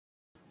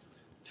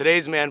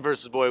Today's Man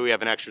vs. Boy, we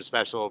have an extra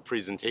special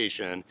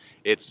presentation.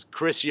 It's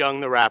Chris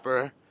Young, the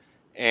rapper,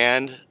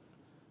 and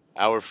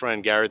our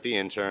friend Garrett, the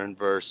intern,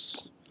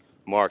 versus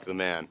Mark, the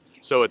man.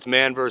 So it's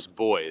man versus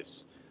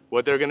boys.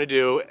 What they're gonna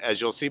do, as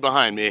you'll see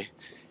behind me,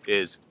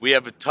 is we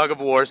have a tug of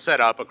war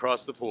set up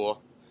across the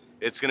pool.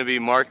 It's gonna be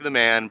Mark, the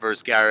man,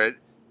 versus Garrett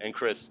and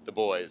Chris, the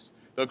boys.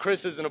 Though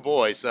Chris isn't a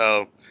boy,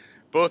 so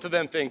both of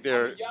them think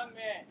they're... I'm a young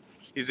man.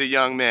 He's a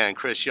young man,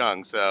 Chris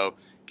Young, so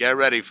get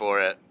ready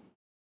for it.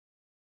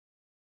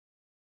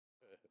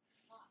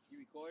 You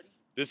recording?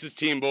 This is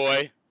Team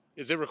Boy.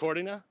 Is it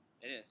recording now?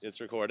 It is.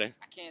 It's recording.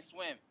 I can't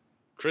swim.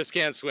 Chris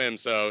can't swim,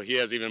 so he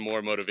has even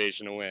more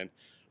motivation to win.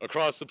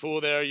 Across the pool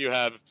there, you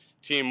have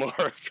Team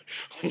Mark.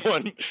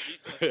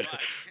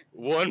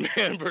 One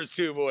man versus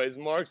two boys.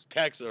 Mark's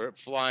pecs are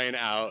flying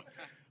out.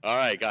 All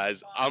right,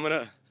 guys, I'm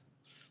gonna...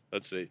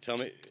 Let's see. Tell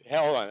me...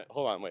 Hey,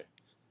 hold on, wait.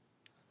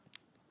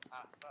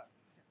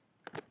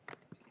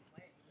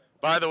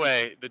 By the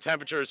way, the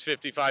temperature is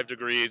 55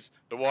 degrees.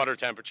 The water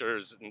temperature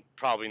is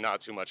probably not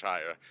too much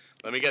higher.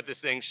 Let me get this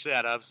thing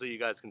set up so you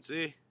guys can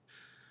see.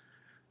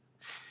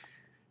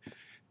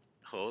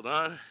 Hold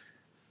on.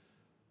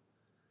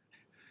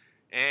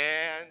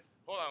 And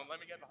hold on, let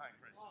me get behind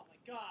Chris. Oh my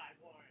God,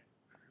 Warren.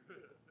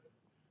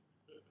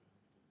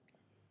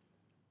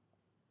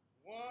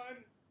 1,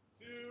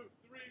 2,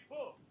 3,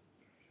 pull.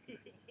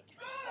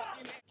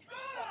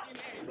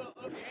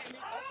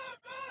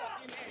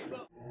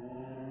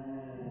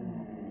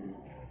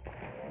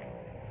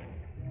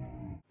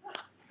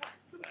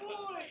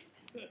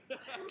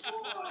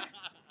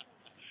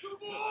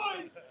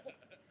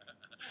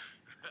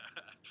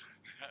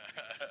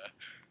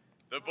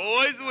 The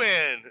boys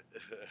win.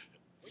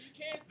 Well, you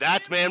can't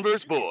That's man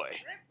versus boy.